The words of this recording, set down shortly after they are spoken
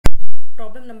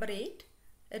Problem number 8.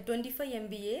 A 25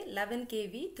 MVA 11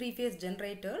 kV 3-phase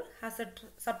generator has a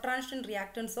subtransition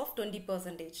reactance of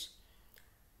 20%.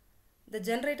 The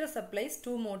generator supplies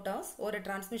two motors or a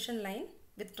transmission line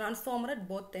with transformer at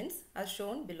both ends as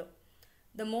shown below.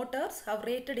 The motors have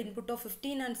rated input of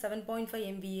 15 and 7.5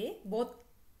 MVA, both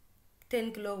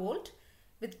 10 kV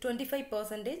with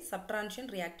 25% subtransition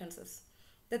reactances.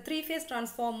 The three-phase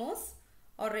transformers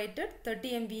are rated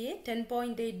 30 MVA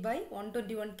 10.8 by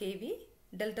 121 kV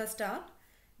delta star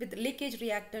with leakage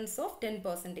reactance of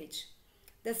 10%.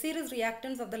 The series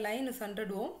reactance of the line is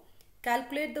 100 ohm.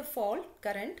 Calculate the fault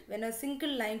current when a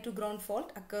single line to ground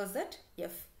fault occurs at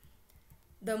F.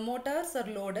 The motors are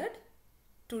loaded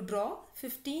to draw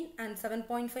 15 and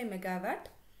 7.5 megawatt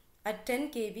at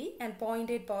 10 kV and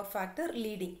 0.8 power factor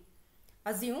leading.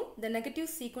 Assume the negative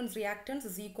sequence reactance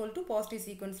is equal to positive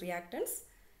sequence reactance.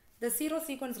 The zero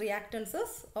sequence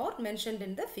reactances are mentioned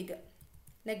in the figure.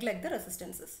 Neglect the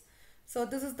resistances. So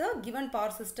this is the given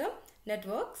power system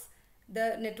networks.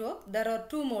 The network, there are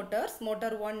two motors,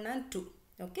 motor 1 and 2.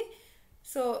 Okay.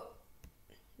 So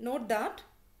note that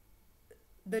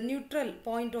the neutral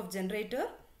point of generator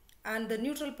and the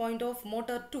neutral point of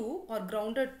motor 2 are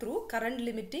grounded through current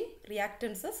limiting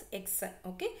reactances Xn.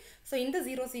 Okay. So in the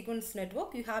zero sequence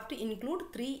network you have to include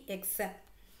 3 Xn.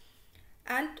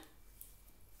 And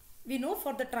we know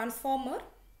for the transformer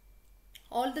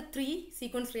all the three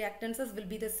sequence reactances will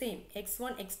be the same,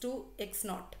 X1, X2,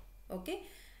 X0. Okay.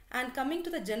 And coming to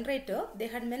the generator, they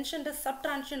had mentioned a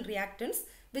subtransition reactance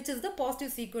which is the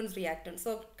positive sequence reactance.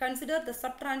 So consider the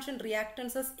subtransition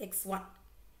reactance as X1.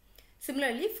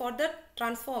 Similarly, for the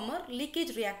transformer,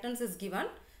 leakage reactance is given.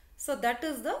 So that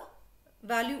is the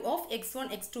value of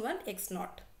X1, X2 and X0.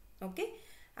 Okay.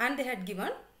 And they had given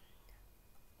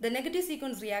the negative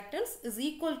sequence reactance is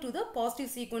equal to the positive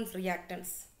sequence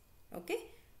reactance. Okay.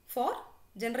 For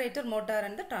generator, motor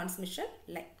and the transmission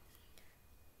line.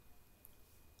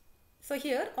 So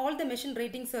here all the machine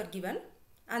ratings are given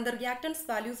and the reactance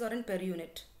values are in per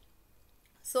unit.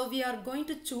 So we are going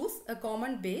to choose a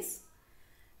common base,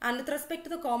 and with respect to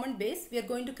the common base we are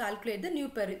going to calculate the new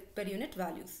per unit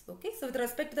values. Okay. So with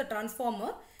respect to the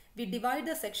transformer we divide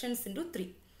the sections into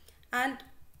 3, and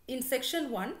in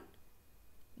section 1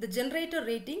 the generator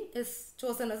rating is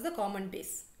chosen as the common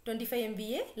base 25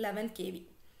 MVA 11 kV.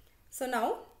 So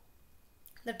now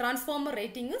the transformer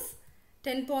rating is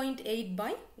 10.8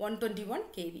 by 121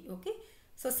 kV. Okay.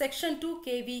 So section 2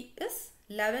 kV is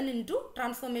 11 into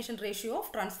transformation ratio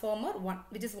of transformer 1,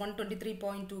 which is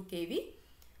 123.2 kV.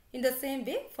 In the same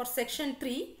way for section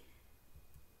 3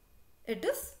 it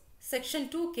is section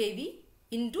 2 kV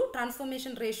into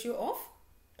transformation ratio of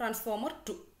transformer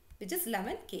 2, which is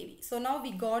 11 kV. So now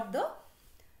we got the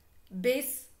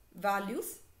base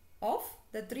values of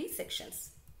the three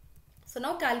sections. So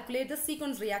now calculate the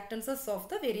sequence reactances of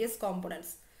the various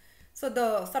components. So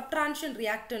the subtransition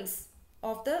reactance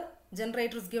of the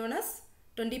generator is given as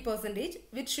 20%,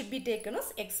 which should be taken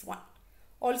as X1.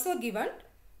 Also given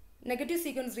negative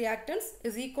sequence reactance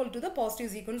is equal to the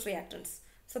positive sequence reactance.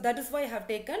 So that is why I have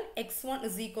taken X1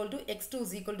 is equal to X2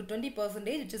 is equal to 20%,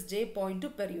 which is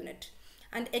J0.2 per unit.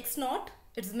 And X0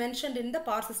 it is mentioned in the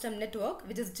power system network,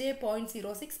 which is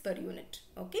J0.06 per unit.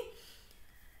 Okay.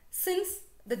 Since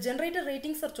the generator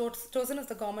ratings are chosen as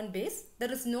the common base,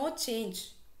 there is no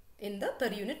change in the per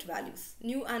unit values.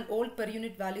 New and old per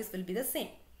unit values will be the same.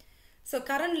 So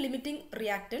current limiting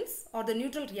reactance or the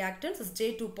neutral reactance is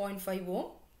J2.5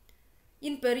 ohm.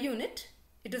 In per unit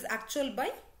it is actual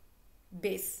by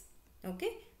base.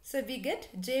 Okay. So we get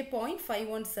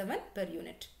J0.517 per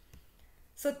unit.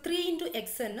 So 3 into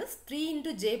Xn is 3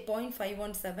 into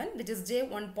J0.517, which is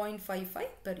J1.55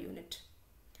 per unit.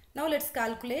 Now let's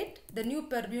calculate the new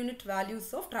per unit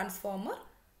values of transformer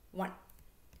 1.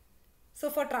 So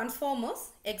for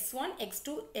transformers X1,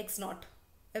 X2, X0,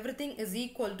 everything is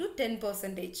equal to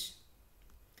 10%,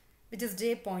 which is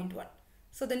J0.1.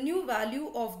 So the new value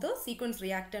of the sequence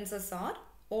reactances are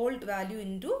old value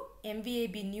into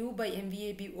MVAB new by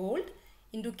MVAB old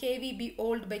into KVB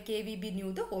old by KVB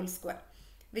new the whole square,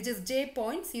 which is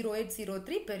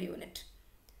J0.0803 per unit.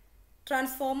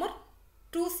 Transformer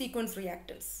 2 sequence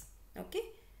reactance. Okay.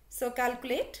 So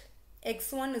calculate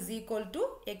X1 is equal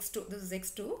to X2, this is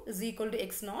X2 is equal to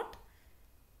X0.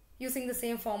 Using the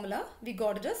same formula we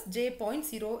got it as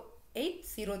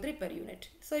J0.0803 per unit.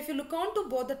 So if you look on to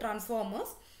both the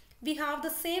transformers we have the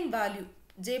same value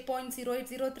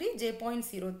J0.0803,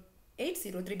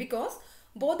 J0.0803 because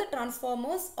both the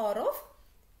transformers are of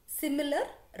similar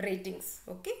ratings.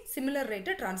 Okay. Similar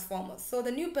rated transformers. So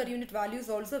the new per unit values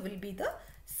also will be the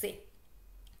same.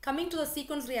 Coming to the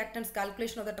sequence reactance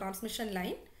calculation of the transmission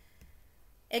line,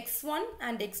 X1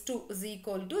 and X2 is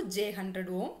equal to J100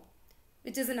 ohm,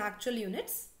 which is in actual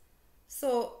units.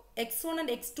 So X1 and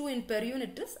X2 in per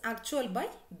unit is actual by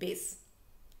base.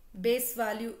 Base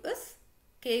value is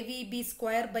kVb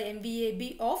square by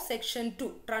MVAB of section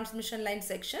 2 transmission line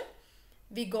section.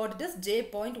 We got it as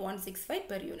J.165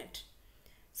 per unit.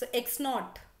 So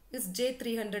X0 is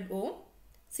J300 ohm.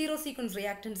 Zero sequence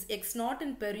reactance X0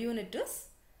 in per unit is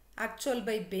actual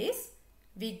by base.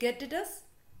 We get it as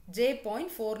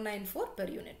J.494 per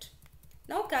unit.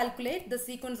 Now calculate the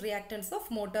sequence reactance of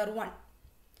motor 1.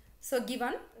 So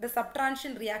given the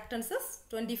subtransition reactance is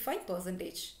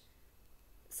 25%.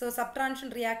 So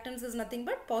subtransition reactance is nothing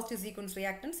but positive sequence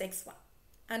reactance X1.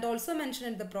 And also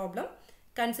mentioned in the problem,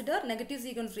 consider negative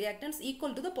sequence reactance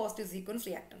equal to the positive sequence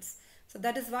reactance. So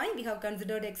that is why we have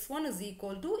considered X1 is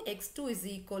equal to X2 is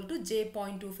equal to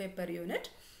J.25 per unit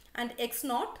and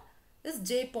X0 is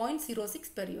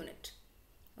J.06 per unit.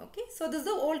 Okay, so this is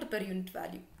the old per unit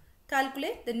value.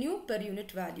 Calculate the new per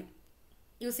unit value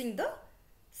using the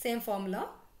same formula,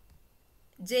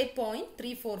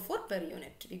 J.344 per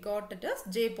unit. We got it as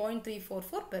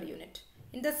J.344 per unit.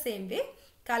 In the same way,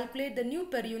 calculate the new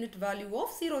per unit value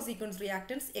of zero sequence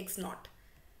reactance X0,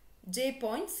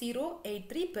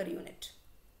 J.083 per unit.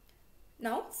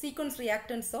 Now, sequence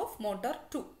reactance of motor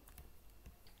 2.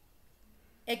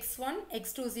 X1,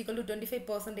 X2 is equal to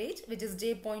 25%, which is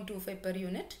J.25 per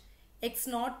unit.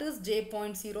 X0 is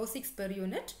J.06 per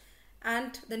unit.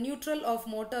 And the neutral of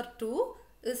motor 2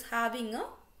 is having a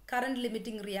current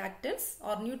limiting reactance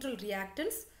or neutral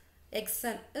reactance.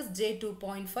 Xn is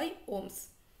J2.5 ohms.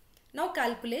 Now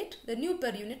calculate the new per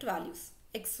unit values.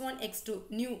 X1, X2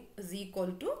 new is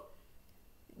equal to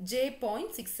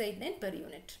J.689 per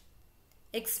unit.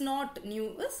 X0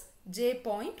 new is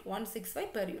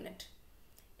J.165 per unit.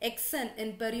 Xn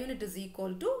in per unit is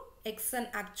equal to Xn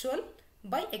actual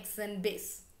by Xn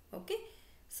base. Okay.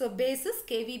 So base is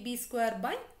kVb square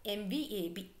by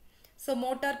MVAB. So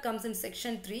motor comes in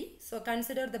section 3. So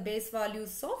consider the base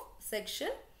values of section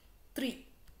 3.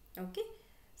 Okay.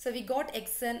 So we got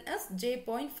Xn as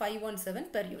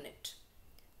J.517 per unit.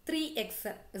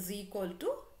 3Xn is equal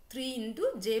to 3 into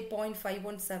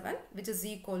J.517, which is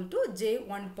equal to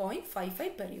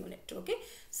J1.55 per unit. Okay.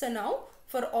 So now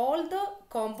for all the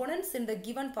components in the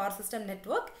given power system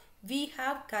network, we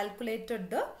have calculated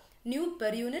the new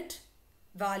per unit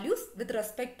values with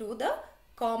respect to the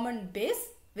common base,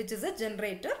 which is a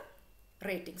generator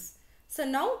ratings. So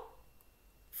now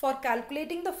for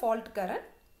calculating the fault current,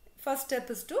 first step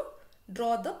is to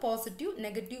draw the positive,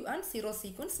 negative and zero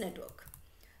sequence network.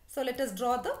 So let us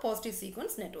draw the positive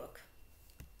sequence network.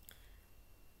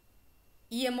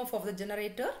 EMF of the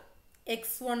generator,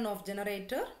 X1 of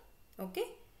generator. Okay.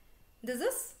 This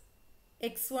is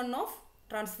X1 of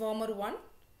transformer 1,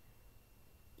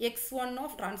 X1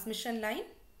 of transmission line.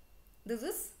 This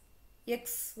is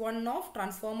X1 of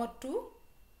transformer 2,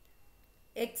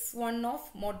 X1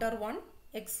 of motor 1,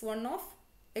 X1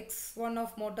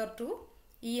 of motor 2,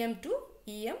 EM2,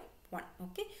 EM1.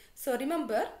 Okay. So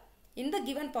remember, in the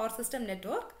given power system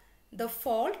network, the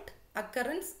fault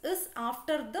occurrence is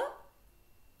after the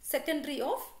secondary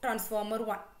of transformer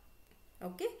 1.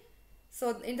 Okay.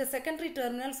 So in the secondary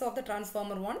terminals of the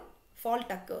transformer 1,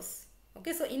 fault occurs.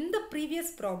 Okay. So in the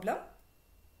previous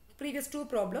two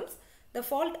problems, the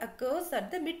fault occurs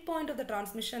at the midpoint of the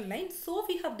transmission line. So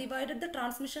we have divided the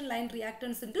transmission line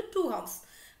reactance into two halves.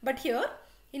 But here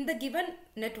in the given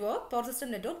network, power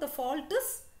system network, the fault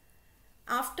is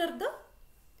after the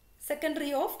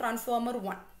secondary of transformer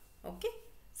 1. Okay.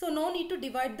 So no need to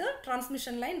divide the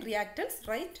transmission line reactance,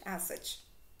 right, as such.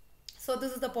 So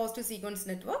this is the positive sequence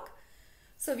network.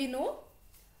 So we know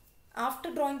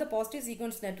after drawing the positive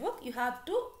sequence network, you have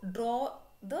to draw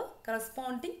the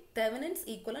corresponding Thevenin's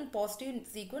equivalent positive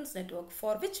sequence network,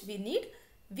 for which we need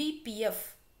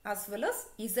VPF as well as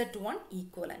Z1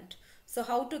 equivalent. So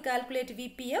how to calculate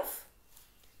VPF?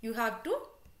 You have to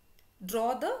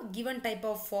draw the given type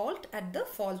of fault at the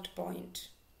fault point.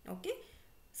 Okay.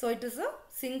 So it is a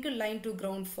single line to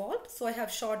ground fault. So I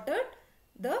have shorted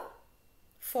the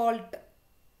fault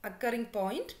occurring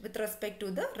point with respect to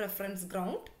the reference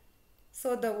ground.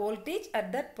 So the voltage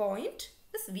at that point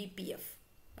is VPF.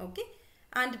 Okay.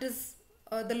 And it is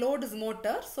the load is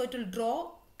motor. So it will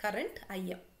draw current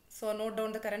IM. So note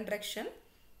down the current direction.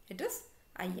 It is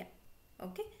IM.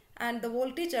 Okay. And the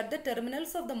voltage at the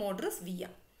terminals of the motor is VM.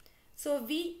 So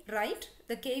we write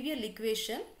the KVL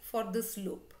equation for this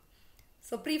loop.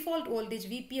 So pre-fault voltage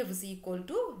VPF is equal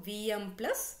to VM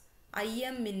plus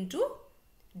IM into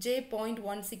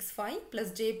J.165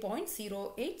 plus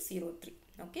J.0803.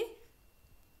 Okay.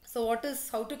 So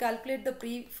how to calculate the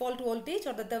pre-fault voltage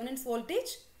or the Thevenin's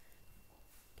voltage?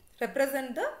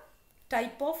 Represent the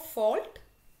type of fault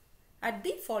at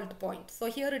the fault point. So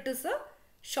here it is a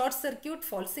short circuit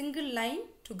fault, single line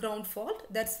to ground fault.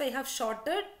 That's why I have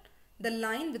shorted the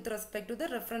line with respect to the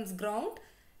reference ground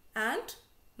and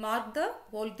mark the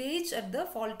voltage at the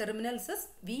fault terminals as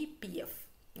VPF.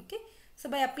 Okay. So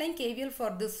by applying KVL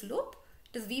for this loop,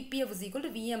 it is VPF is equal to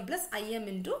VM plus IM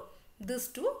into these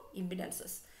two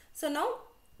impedances. So now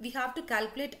we have to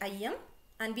calculate IM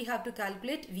and we have to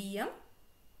calculate VM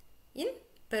in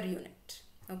per unit.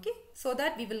 Okay, so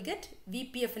that we will get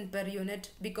VPF in per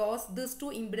unit because these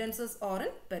two impedances are in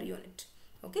per unit.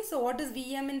 Okay, so what is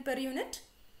VM in per unit?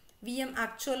 VM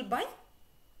actual by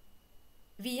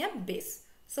VM base.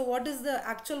 So what is the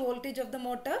actual voltage of the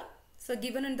motor? So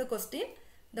given in the question,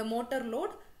 the motor load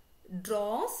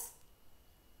draws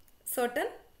certain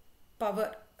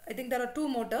power. I think there are two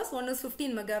motors. One is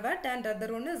 15 megawatt and the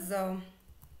other one is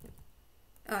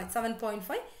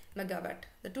 7.5 megawatt.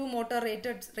 The two motor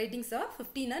ratings are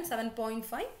 15 and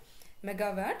 7.5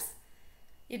 megawatts.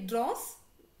 It draws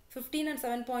 15 and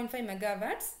 7.5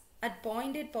 megawatts at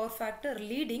 0.8 power factor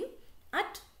leading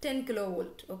at 10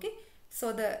 kilovolt. Okay.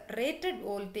 So the rated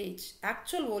voltage,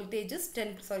 actual voltage is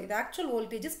the actual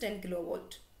voltage is 10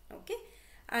 kilovolt. Okay.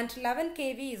 And 11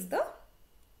 kV is the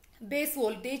base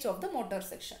voltage of the motor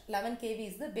section. 11 kV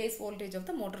is the base voltage of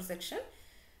the motor section.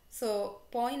 So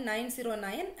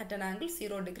 0.909 at an angle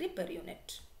 0 degree per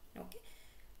unit. Okay.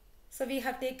 So we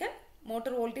have taken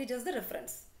motor voltage as the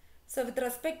reference. So with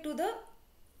respect to the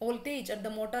voltage at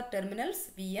the motor terminals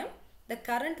VM, the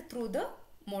current through the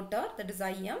motor, that is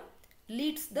IM,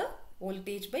 leads the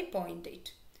voltage by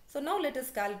 0.8. So now let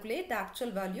us calculate the actual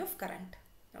value of current.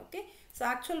 Okay. So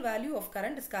actual value of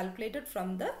current is calculated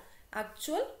from the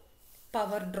actual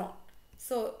power drawn.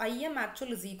 So IM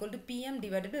actual is equal to PM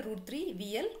divided by root 3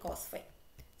 VL cos phi.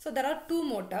 So there are two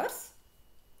motors.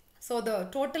 So the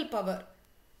total power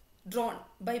drawn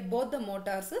by both the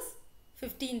motors is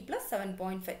 15 plus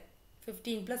 7.5.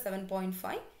 15 plus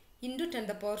 7.5 into 10 to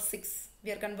the power 6.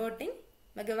 We are converting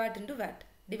megawatt into watt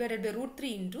divided by root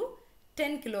 3 into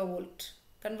 10 kilovolt.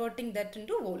 Converting that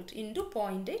into volt into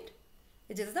 0.8,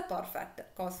 which is the power factor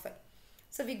cos phi.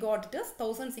 So we got it as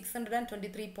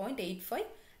 1623.85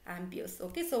 amperes.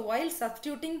 Okay, so while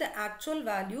substituting the actual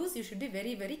values, you should be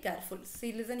very careful.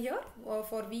 See, listen here,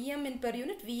 for VM in per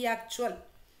unit, V actual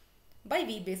by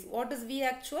V base. What is V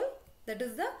actual? That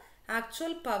is the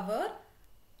actual power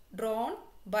drawn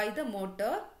by the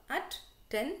motor at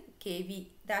 10 kV.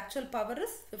 The actual power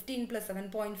is 15 plus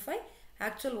 7.5.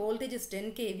 Actual voltage is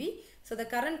 10 kV. So the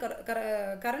current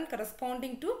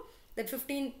corresponding to that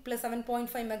 15 plus 7.5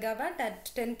 megawatt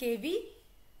at 10 kV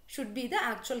should be the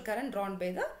actual current drawn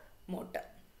by the motor.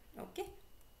 Okay.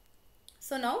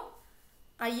 So now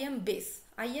IM base.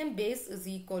 IM base is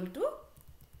equal to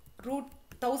root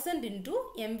 1000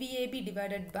 into MVAB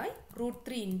divided by root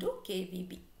 3 into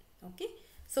KVB. Okay.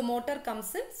 So motor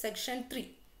comes in section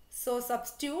 3. So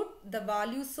substitute the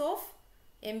values of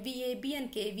MVAB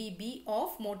and KVB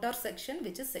of motor section,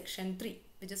 which is section 3,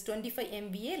 which is 25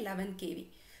 MVA 11 kV.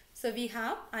 So we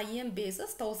have IM base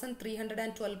is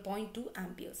 1312.2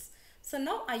 amperes. So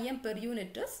now IM per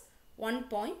unit is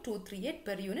 1.238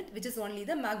 per unit, which is only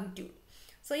the magnitude.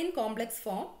 So in complex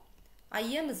form,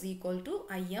 IM is equal to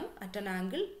IM at an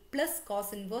angle plus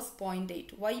cos inverse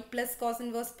 0.8. Why plus cos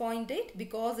inverse 0.8?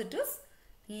 Because it is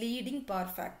leading power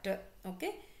factor.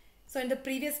 Okay. So in the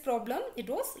previous problem, it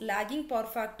was lagging power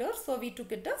factor. So we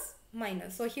took it as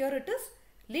minus. So here it is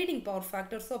leading power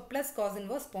factor. So plus cos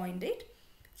inverse 0.8.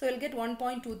 So you'll get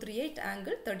 1.238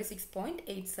 angle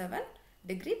 36.87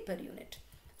 degree per unit.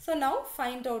 So now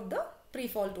find out the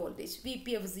pre-fault voltage.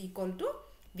 VPF is equal to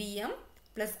VM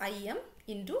plus IM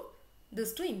into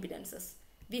these two impedances.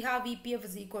 We have VPF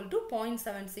is equal to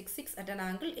 0.766 at an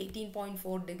angle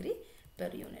 18.4 degree per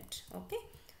unit. Okay.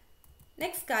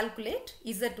 Next, calculate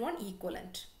Z1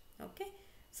 equivalent. Okay.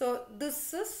 So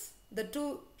this is the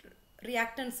two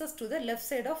reactances to the left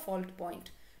side of fault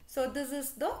point. So this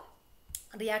is the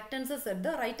reactances at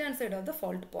the right hand side of the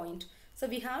fault point. So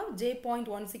we have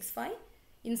J.165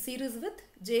 in series with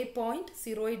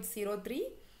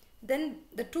J.0803. Then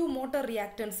the two motor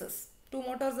reactances. Two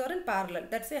motors are in parallel.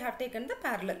 That's why I have taken the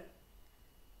parallel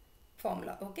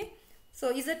formula. Okay.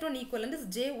 So Z1 equivalent is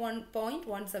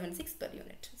J1.176 per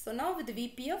unit. So now with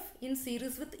VPF in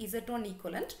series with Z1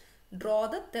 equivalent, draw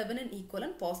the Thevenin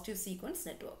equivalent positive sequence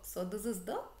network. So this is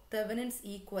the Thevenin's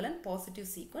equivalent positive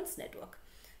sequence network.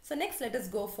 So next let us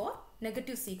go for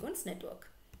negative sequence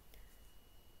network.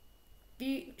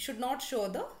 We should not show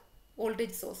the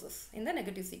voltage sources in the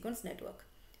negative sequence network.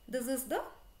 This is the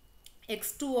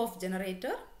X2 of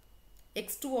generator,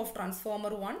 X2 of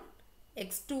transformer 1,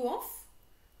 X2 of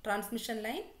transmission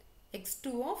line,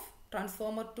 X2 of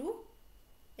transformer 2,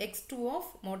 X2 of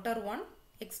motor 1,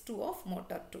 X2 of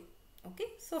motor 2. Okay,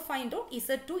 so find out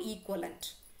Z2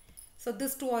 equivalent. So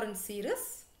these two are in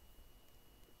series,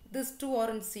 these two are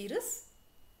in series,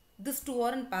 these two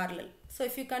are in parallel. So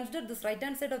if you consider this right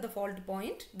hand side of the fault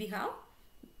point, we have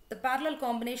the parallel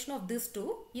combination of these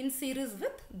two in series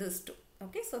with these two.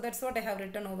 Okay, so that's what I have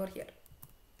written over here.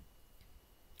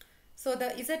 So the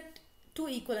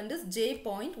Z2 equivalent is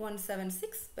J.176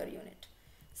 per unit.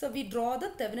 So we draw the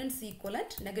Thevenin's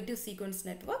equivalent negative sequence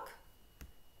network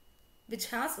which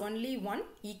has only one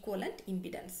equivalent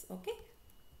impedance. Okay.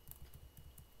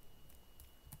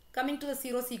 Coming to the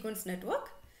zero sequence network,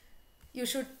 you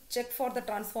should check for the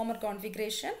transformer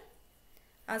configuration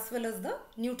as well as the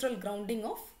neutral grounding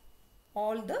of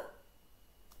all the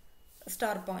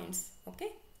star points.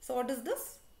 Okay. So what is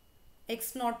this?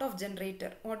 X0 of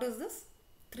generator. What is this?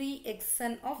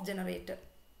 3xn of generator.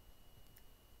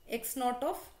 X0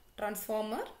 of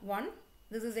transformer 1.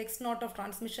 This is X0 of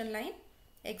transmission line.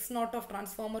 X0 of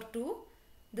transformer 2.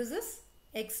 This is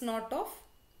X0 of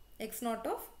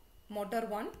motor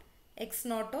 1.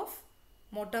 X0 of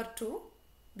motor 2.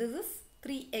 This is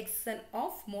 3xn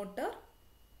of motor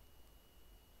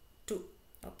 2.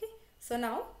 Okay. So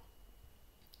now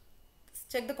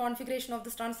check the configuration of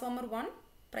this transformer 1.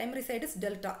 Primary side is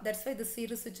delta. That's why the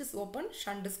series switch is open,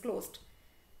 shunt is closed.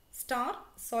 Star,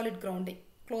 solid grounding.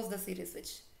 Close the series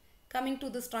switch. Coming to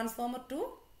this transformer 2,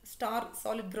 star,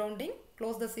 solid grounding.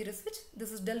 Close the series switch.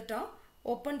 This is delta.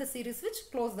 Open the series switch.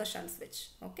 Close the shunt switch.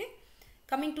 Okay.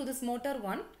 Coming to this motor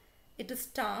 1, it is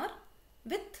star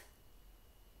with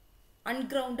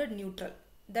ungrounded neutral.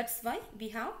 That's why we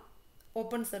have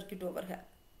open circuit over here.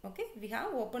 Okay. We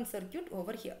have open circuit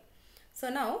over here. So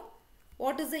now,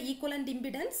 what is the equivalent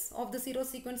impedance of the zero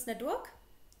sequence network?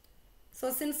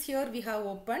 So since here we have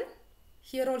open,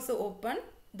 here also open,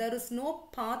 there is no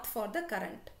path for the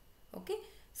current. Okay.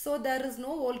 So there is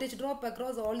no voltage drop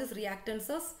across all these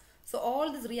reactances. So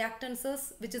all these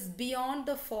reactances which is beyond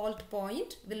the fault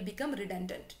point will become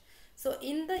redundant. So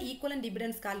in the equivalent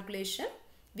impedance calculation,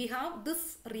 we have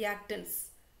this reactance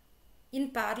in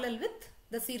parallel with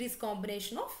the series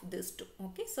combination of these two.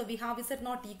 Okay, so we have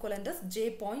Z0 equivalent as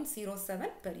J.07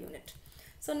 per unit.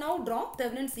 So now draw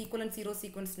Thevenin's equivalent zero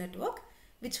sequence network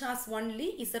which has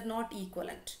only Z0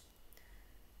 equivalent.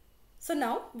 So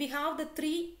now we have the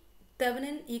three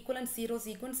Thevenin equivalent zero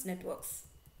sequence networks.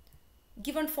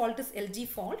 Given fault is LG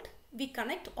fault, we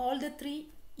connect all the three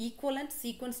equivalent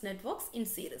sequence networks in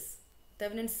series.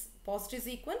 Thevenin's positive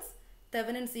sequence,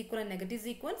 Thevenin's equivalent negative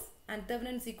sequence, and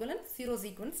Thevenin's equivalent zero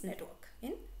sequence network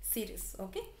in series.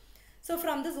 Okay. So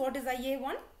from this, what is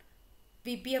IA1?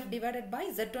 VPF divided by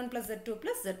Z1 plus Z2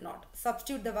 plus Z0.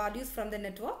 Substitute the values from the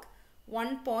network.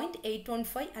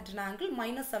 1.815 at an angle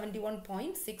minus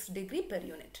 71.6 degree per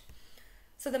unit.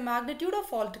 So the magnitude of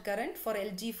fault current for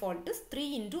LG fault is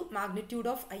 3 into magnitude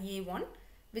of IA1,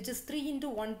 which is 3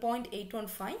 into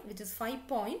 1.815, which is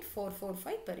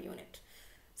 5.445 per unit.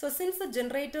 So since the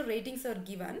generator ratings are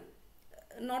given,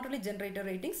 not only generator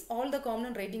ratings, all the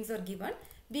component ratings are given,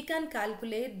 we can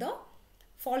calculate the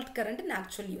fault current in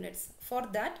actual units. For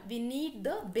that, we need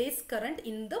the base current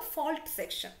in the fault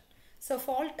section. So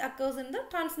fault occurs in the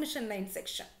transmission line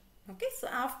section. Okay, so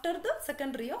after the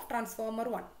secondary of transformer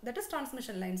 1, that is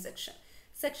transmission line section.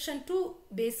 Section 2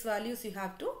 base values you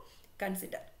have to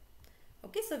consider.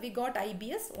 Okay, so we got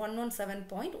IBS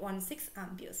 117.16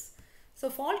 amperes. So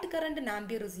fault current in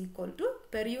ampere is equal to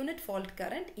per unit fault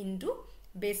current into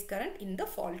base current in the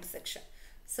fault section.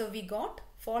 So we got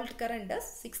fault current as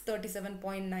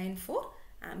 637.94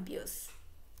 amperes.